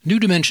New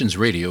Dimensions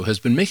Radio has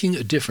been making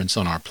a difference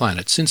on our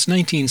planet since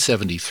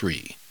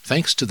 1973,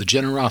 thanks to the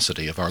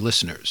generosity of our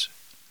listeners.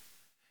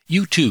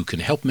 You too can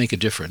help make a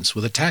difference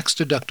with a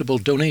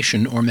tax-deductible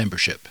donation or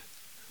membership.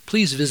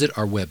 Please visit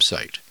our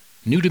website,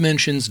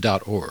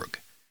 newdimensions.org,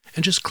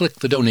 and just click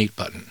the Donate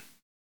button.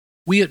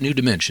 We at New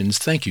Dimensions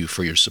thank you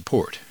for your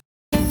support.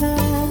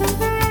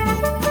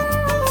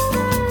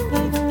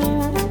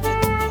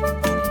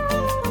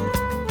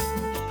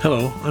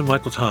 Hello, I'm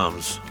Michael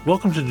Toms.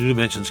 Welcome to New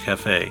Dimensions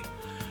Cafe.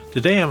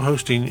 Today I'm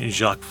hosting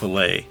Jacques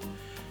Vallee.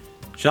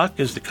 Jacques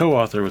is the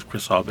co-author with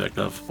Chris Aubeck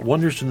of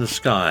Wonders in the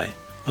Sky,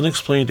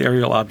 Unexplained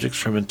Aerial Objects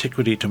from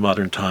Antiquity to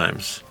Modern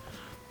Times.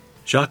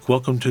 Jacques,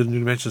 welcome to the New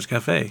Dimensions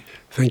Cafe.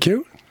 Thank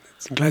you.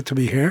 I'm glad to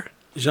be here.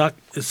 Jacques,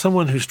 as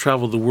someone who's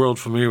traveled the world,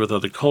 familiar with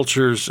other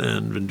cultures,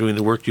 and been doing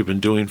the work you've been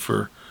doing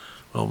for,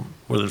 more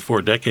than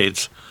 4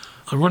 decades,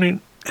 I'm wondering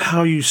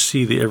how you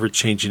see the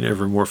ever-changing,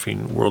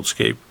 ever-morphing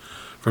worldscape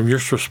from your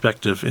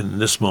perspective in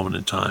this moment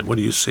in time. What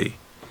do you see?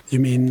 You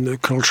mean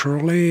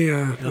culturally,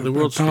 the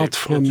world apart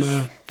from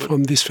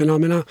this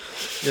phenomena?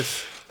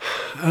 Yes.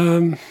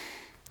 I'm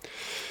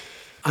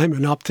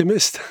an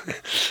optimist.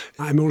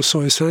 I'm also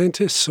a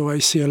scientist, so I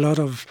see a lot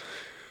of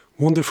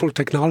wonderful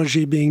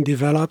technology being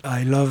developed.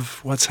 I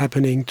love what's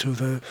happening to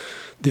the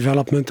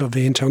development of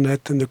the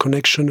internet and the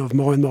connection of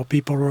more and more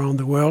people around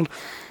the world.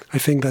 I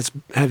think that's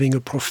having a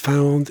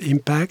profound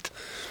impact.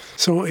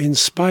 So in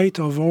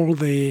spite of all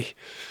the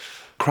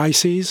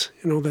crises,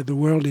 that the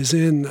world is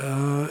in,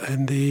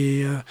 and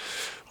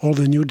all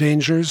the new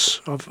dangers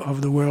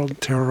of the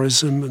world,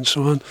 terrorism and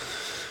so on,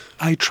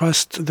 I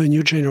trust the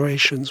new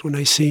generations. When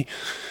I see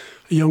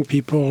young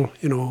people,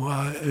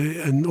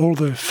 and all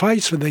the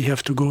fights that they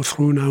have to go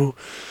through now,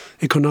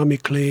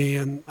 economically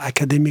and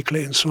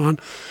academically and so on,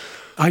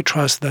 I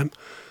trust them.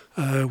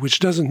 Which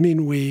doesn't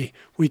mean we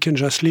can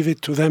just leave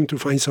it to them to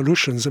find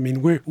solutions. I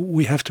mean,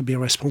 we have to be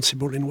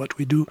responsible in what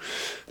we do,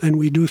 and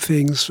we do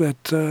things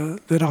that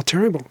are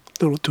terrible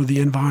to the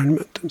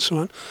environment and so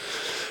on.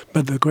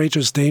 But the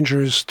greatest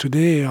dangers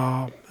today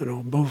are,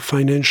 both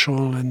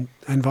financial and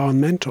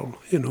environmental.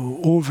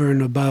 Over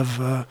and above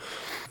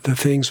the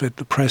things that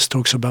the press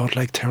talks about,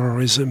 like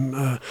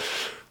terrorism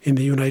in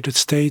the United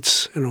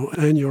States,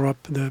 and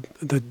Europe,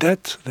 the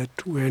debt that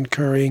we're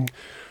incurring.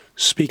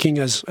 Speaking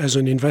as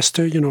an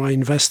investor, I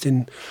invest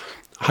in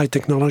high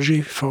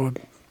technology for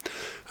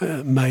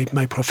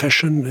my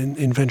profession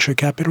in venture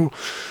capital.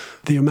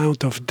 The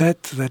amount of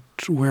debt that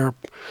we're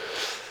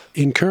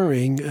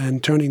incurring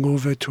and turning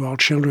over to our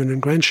children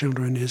and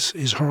grandchildren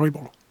is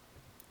horrible.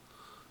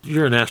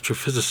 You're an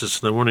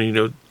astrophysicist, and I'm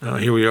wondering,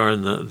 here we are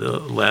in the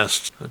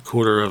last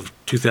quarter of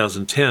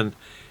 2010,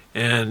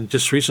 and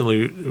just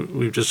recently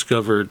we've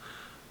discovered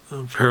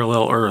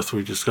parallel Earth.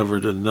 We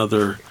discovered in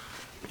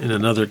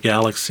another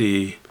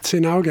galaxy. It's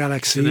in our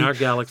galaxy.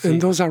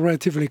 And those are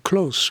relatively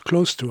close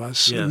to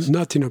us. Yes.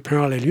 Not in a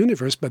parallel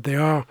universe, but they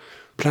are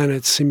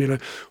planets similar.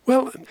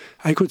 Well,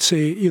 I could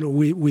say,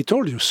 we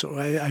told you so.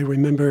 I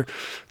remember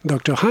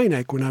Dr.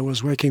 Hynek, when I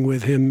was working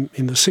with him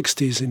in the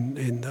 60s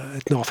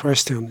at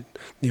Northwestern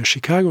near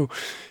Chicago,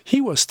 he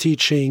was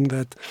teaching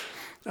that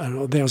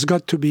there's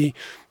got to be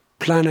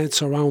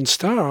planets around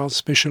stars,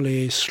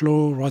 especially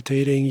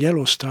slow-rotating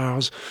yellow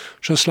stars,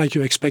 just like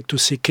you expect to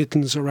see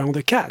kittens around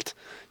a cat.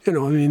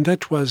 There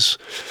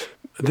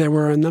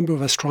were a number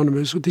of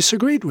astronomers who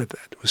disagreed with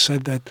that, who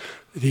said that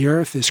the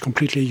Earth is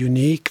completely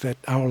unique, that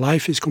our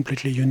life is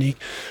completely unique.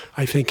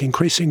 I think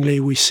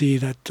increasingly we see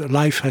that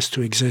life has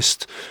to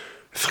exist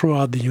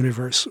throughout the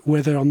universe.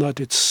 Whether or not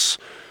it's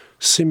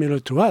similar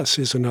to us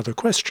is another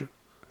question.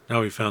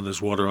 Now we found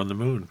there's water on the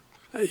moon.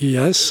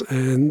 Yes,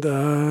 and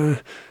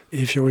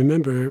if you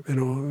remember,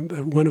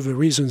 one of the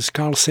reasons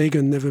Carl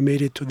Sagan never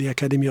made it to the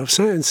Academy of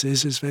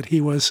Sciences is that he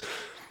was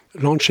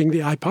launching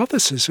the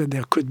hypothesis that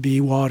there could be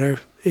water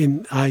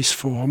in ice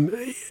form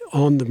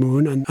on the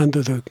moon and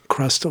under the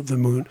crust of the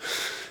moon.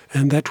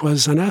 And that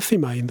was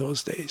anathema in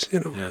those days,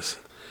 Yes.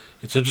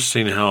 It's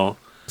interesting how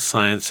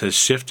science has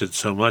shifted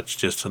so much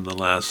just in the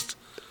last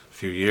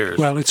few years.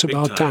 Well, it's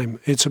about time.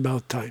 It's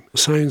about time.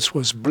 Science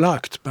was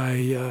blocked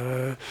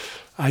by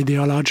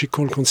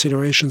ideological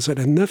considerations that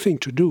had nothing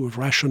to do with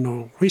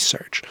rational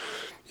research,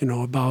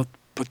 about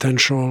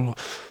potential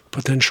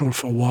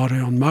for water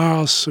on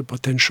Mars,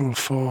 potential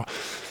for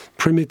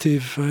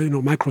primitive,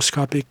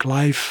 microscopic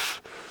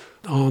life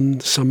on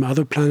some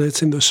other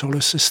planets in the solar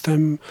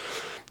system.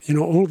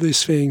 All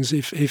these things,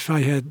 if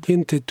I had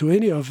hinted to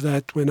any of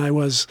that when I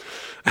was,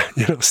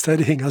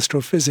 studying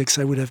astrophysics,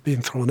 I would have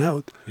been thrown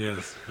out.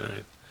 Yes,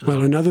 right.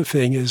 Well, another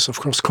thing is, of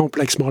course,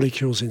 complex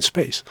molecules in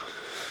space.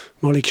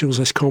 Molecules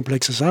as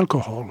complex as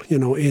alcohol,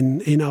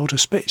 in outer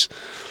space.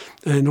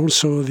 And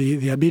also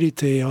the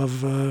ability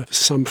of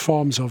some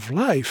forms of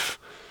life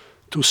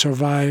to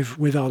survive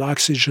without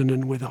oxygen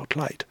and without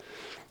light,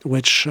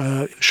 which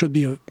should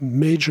be a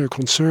major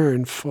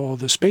concern for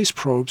the space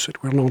probes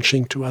that we're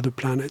launching to other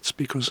planets,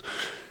 because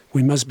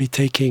we must be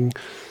taking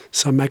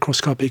some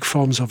microscopic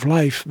forms of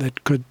life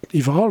that could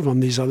evolve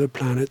on these other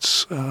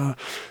planets and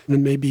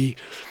maybe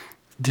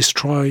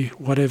destroy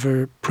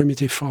whatever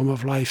primitive form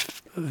of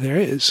life there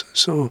is.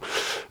 So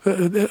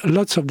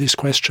lots of these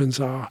questions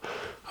are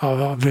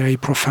very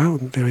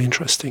profound, very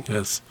interesting.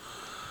 Yes.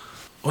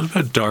 What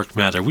about dark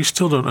matter? We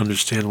still don't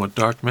understand what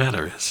dark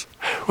matter is.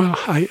 Well,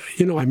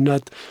 I'm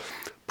not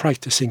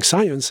practicing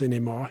science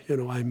anymore.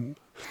 I'm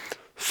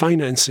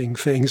financing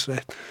things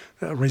that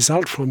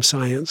result from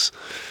science.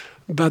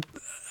 But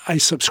I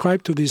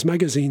subscribe to these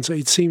magazines, so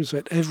it seems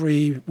that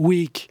every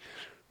week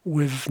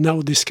we've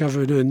now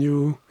discovered a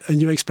new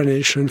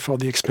explanation for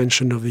the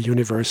expansion of the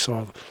universe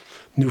or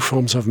new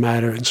forms of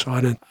matter and so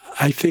on. And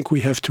I think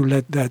we have to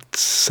let that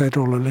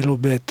settle a little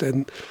bit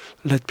and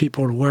let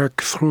people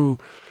work through.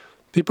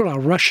 People are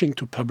rushing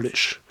to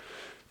publish,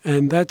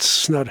 and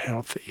that's not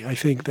healthy. I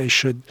think they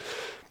should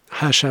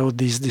hash out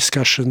these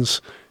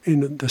discussions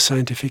in the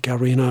scientific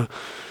arena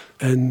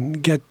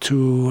and get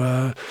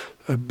to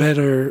a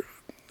better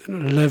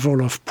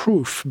level of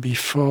proof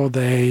before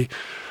they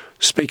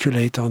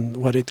speculate on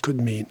what it could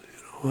mean.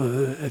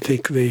 I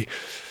think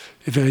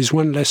if there is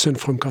one lesson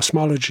from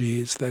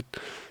cosmology, is that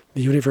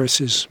the universe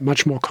is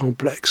much more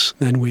complex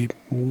than we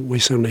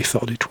certainly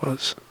thought it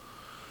was.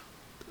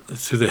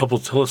 Through the Hubble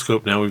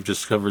telescope now we've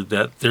discovered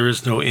that there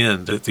is no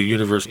end, that the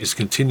universe is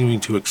continuing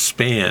to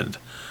expand.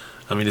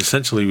 I mean,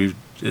 essentially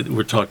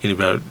we're talking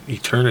about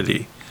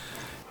eternity.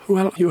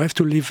 Well, you have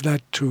to leave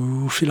that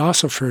to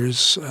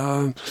philosophers.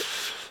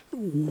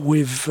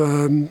 We've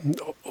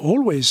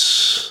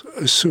always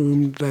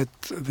assumed that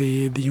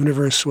the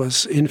universe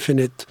was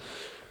infinite,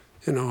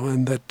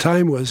 and that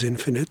time was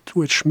infinite,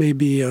 which may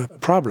be a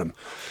problem.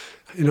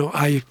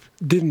 I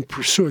didn't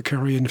pursue a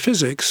career in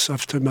physics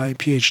after my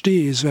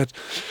Ph.D. is that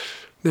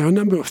there are a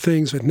number of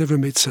things that never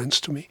made sense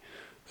to me.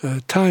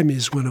 Time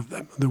is one of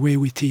them, the way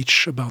we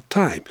teach about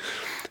time.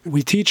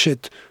 We teach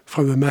it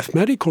from a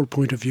mathematical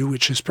point of view,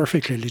 which is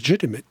perfectly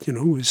legitimate.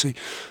 We say,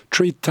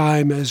 treat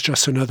time as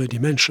just another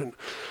dimension.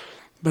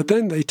 But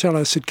then they tell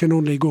us it can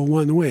only go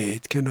one way.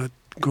 It cannot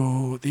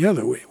go the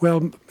other way.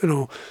 Well,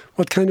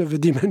 what kind of a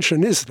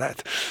dimension is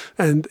that?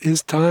 And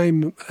is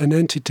time an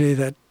entity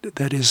that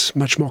is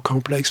much more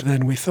complex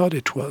than we thought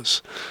it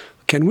was?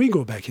 Can we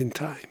go back in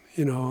time?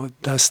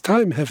 Does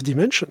time have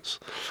dimensions?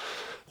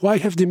 Why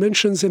have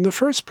dimensions in the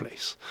first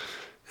place?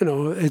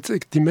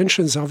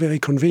 Dimensions are very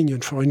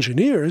convenient for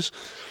engineers,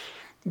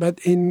 but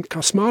in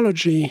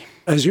cosmology,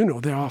 as you know,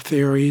 there are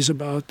theories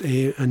about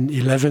an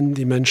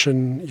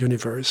 11-dimension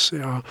universe.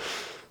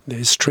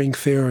 There's string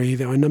theory.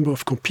 There are a number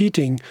of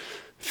competing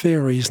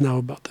theories now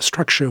about the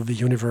structure of the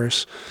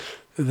universe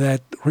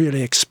that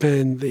really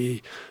expand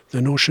the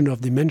notion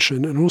of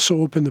dimension and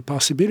also open the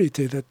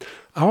possibility that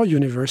our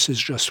universe is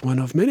just one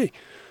of many,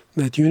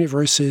 that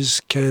universes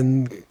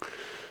can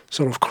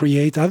sort of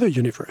create other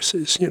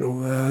universes.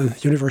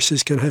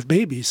 Universes can have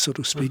babies, so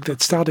to speak,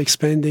 that start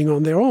expanding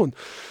on their own,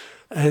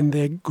 and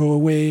they go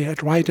away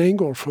at right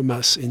angle from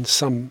us in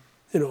some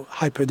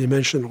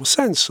hyperdimensional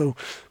sense, so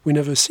we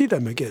never see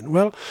them again.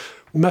 Well,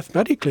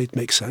 mathematically it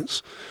makes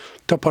sense.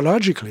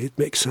 Topologically it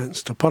makes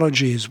sense.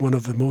 Topology is one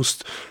of the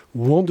most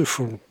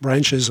wonderful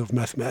branches of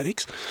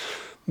mathematics.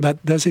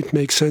 But does it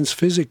make sense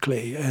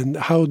physically? And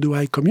how do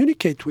I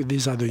communicate with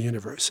these other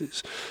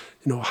universes?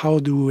 How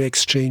do we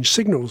exchange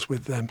signals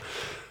with them?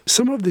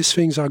 Some of these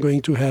things are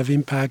going to have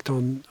impact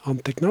on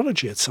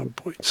technology at some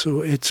point.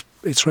 So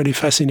it's really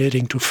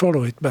fascinating to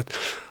follow it, but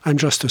I'm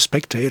just a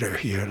spectator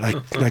here,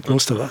 like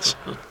most of us.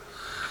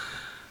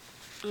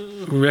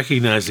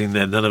 Recognizing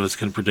that none of us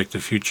can predict the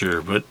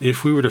future, but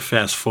if we were to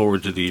fast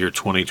forward to the year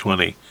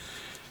 2020,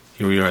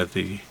 here we are at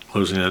the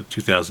closing of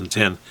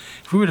 2010,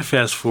 if we were to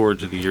fast forward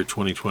to the year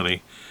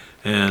 2020,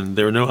 and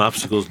there are no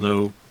obstacles,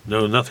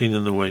 nothing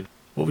in the way,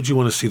 what would you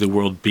want to see the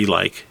world be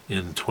like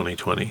in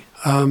 2020?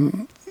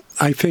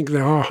 I think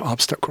there are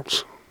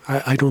obstacles.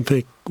 I don't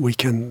think we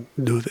can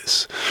do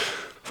this.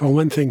 For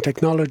one thing,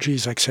 technology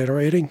is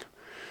accelerating.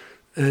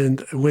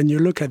 And when you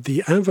look at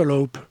the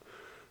envelope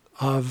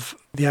of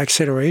the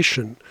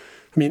acceleration,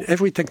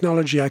 every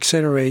technology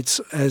accelerates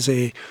as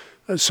a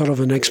sort of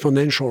an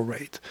exponential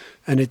rate,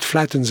 and it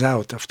flattens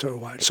out after a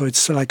while. So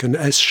it's like an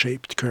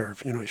S-shaped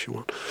curve, if you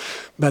want.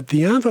 But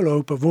the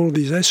envelope of all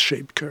these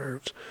S-shaped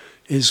curves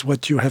is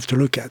what you have to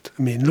look at.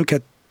 Look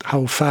at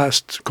how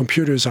fast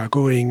computers are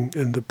going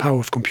and the power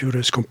of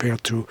computers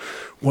compared to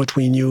what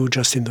we knew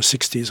just in the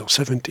 60s or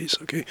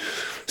 70s, okay?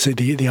 So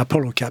the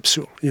Apollo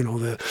capsule,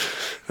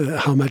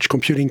 how much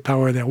computing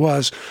power there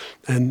was,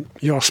 and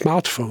your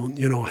smartphone,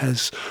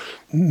 has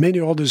many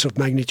orders of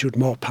magnitude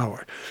more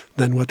power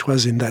than what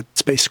was in that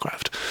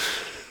spacecraft.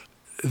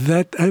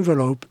 That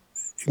envelope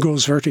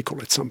goes vertical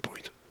at some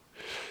point.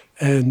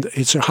 And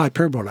it's a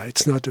hyperbola,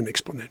 it's not an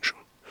exponential.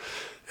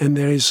 And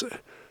there is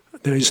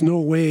no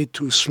way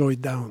to slow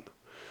it down.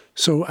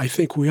 So I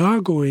think we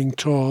are going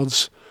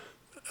towards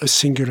a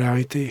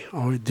singularity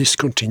or a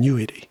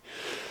discontinuity.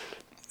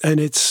 And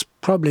it's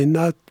probably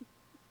not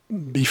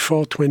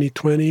before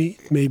 2020,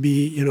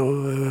 maybe,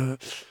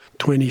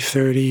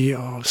 2030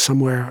 or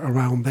somewhere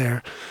around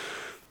there.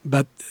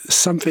 But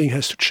something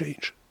has to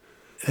change.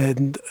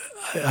 And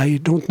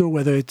I don't know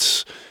whether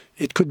it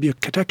could be a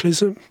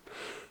cataclysm,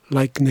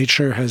 like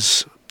nature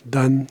has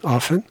done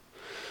often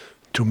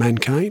to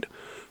mankind.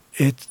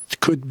 It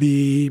could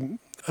be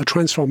a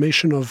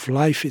transformation of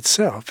life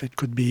itself. It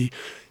could be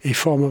a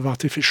form of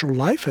artificial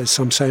life, as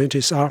some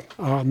scientists are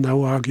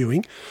now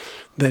arguing,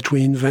 that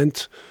we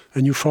invent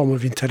a new form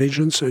of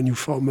intelligence, a new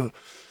form of...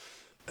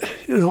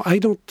 I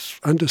don't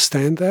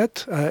understand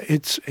that.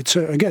 It's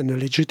again, a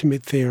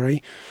legitimate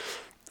theory.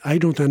 I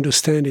don't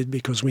understand it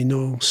because we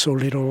know so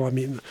little. I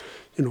mean,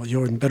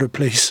 you're in a better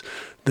place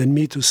than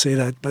me to say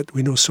that, but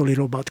we know so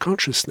little about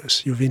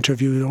consciousness. You've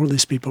interviewed all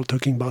these people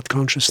talking about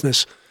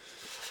consciousness.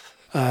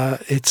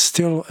 It's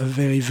still a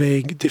very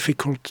vague,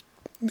 difficult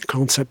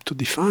concept to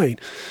define.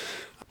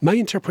 My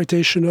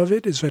interpretation of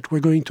it is that we're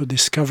going to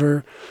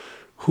discover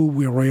who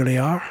we really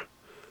are,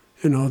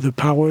 the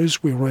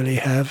powers we really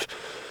have.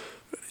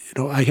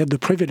 I had the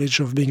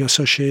privilege of being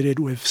associated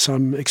with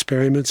some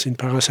experiments in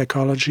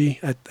parapsychology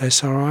at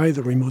SRI,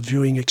 the remote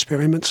viewing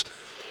experiments,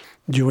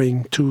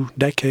 during 2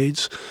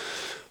 decades.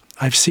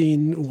 I've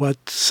seen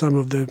what some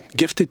of the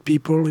gifted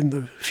people in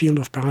the field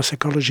of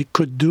parapsychology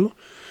could do.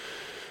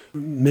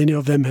 Many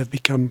of them have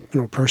become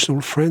personal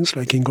friends,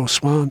 like Ingo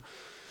Swann.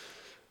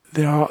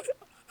 There are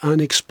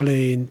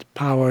unexplained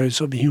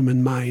powers of the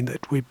human mind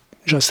that we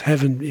just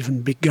haven't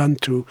even begun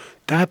to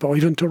tap or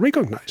even to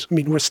recognize. I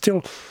mean, we're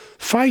still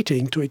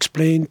fighting to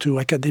explain to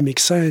academic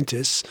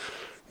scientists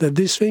that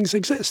these things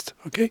exist,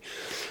 okay?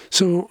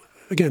 So,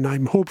 again,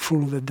 I'm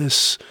hopeful that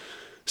this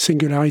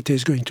singularity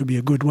is going to be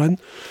a good one.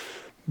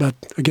 But,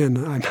 again,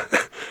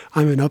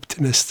 I'm an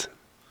optimist.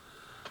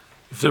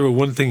 If there were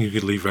one thing you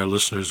could leave our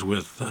listeners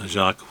with,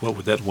 Jacques, what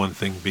would that one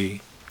thing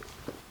be?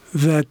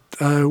 That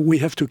we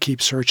have to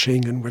keep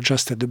searching, and we're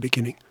just at the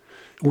beginning.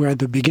 We're at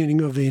the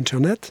beginning of the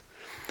internet.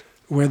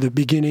 We're at the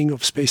beginning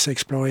of space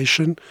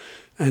exploration.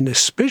 And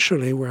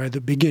especially we're at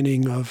the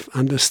beginning of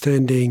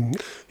understanding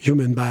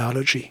human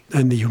biology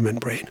and the human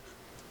brain.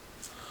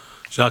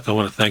 Jacques, I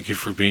want to thank you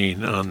for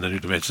being on the New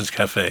Dimensions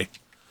Cafe.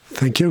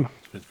 Thank you.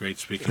 It's been great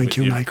speaking with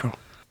you. Thank you, Michael.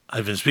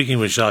 I've been speaking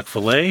with Jacques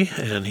Vallee,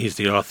 and he's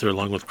the author,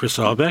 along with Chris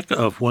Aubeck,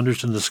 of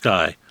Wonders in the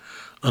Sky,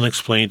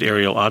 Unexplained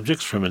Aerial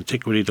Objects from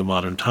Antiquity to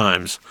Modern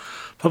Times,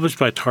 published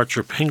by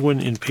Tarcher Penguin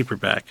in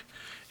paperback.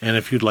 And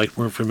if you'd like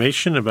more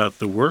information about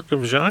the work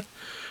of Jacques,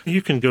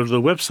 you can go to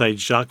the website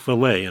Jacques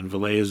Vallee, and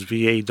Vallee is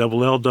VALLE.com,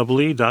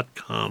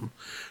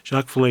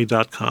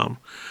 JacquesVallee.com.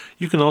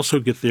 You can also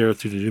get there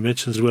through the New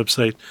Dimensions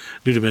website,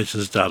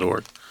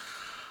 newdimensions.org.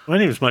 My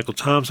name is Michael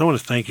Toms. I want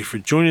to thank you for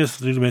joining us at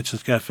the New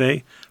Dimensions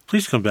Cafe.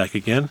 Please come back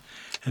again.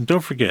 And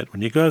don't forget,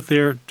 when you go out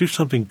there, do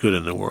something good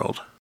in the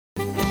world.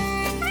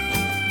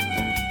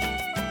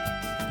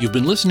 You've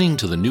been listening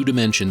to the New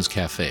Dimensions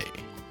Cafe.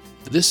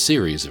 This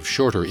series of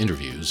shorter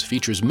interviews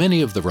features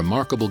many of the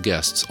remarkable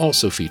guests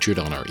also featured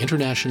on our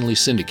internationally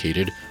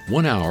syndicated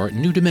 1-hour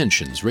New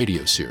Dimensions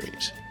radio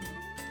series.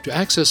 To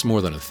access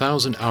more than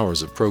 1,000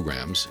 hours of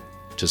programs,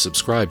 to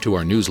subscribe to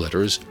our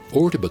newsletters,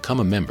 or to become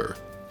a member,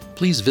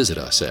 please visit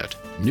us at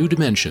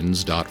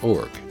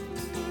newdimensions.org.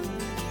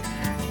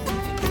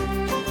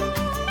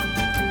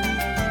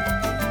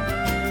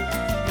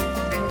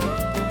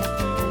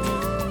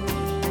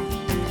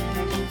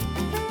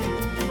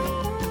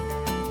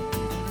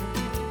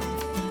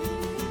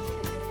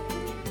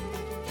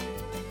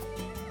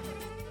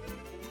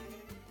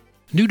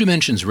 New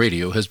Dimensions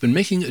Radio has been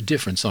making a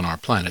difference on our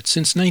planet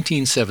since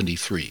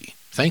 1973,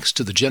 thanks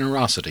to the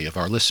generosity of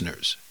our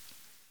listeners.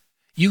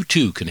 You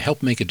too can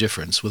help make a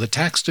difference with a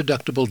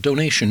tax-deductible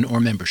donation or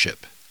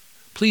membership.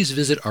 Please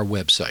visit our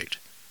website,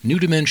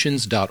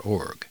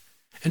 newdimensions.org,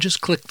 and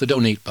just click the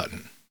Donate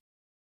button.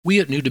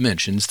 We at New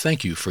Dimensions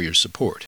thank you for your support.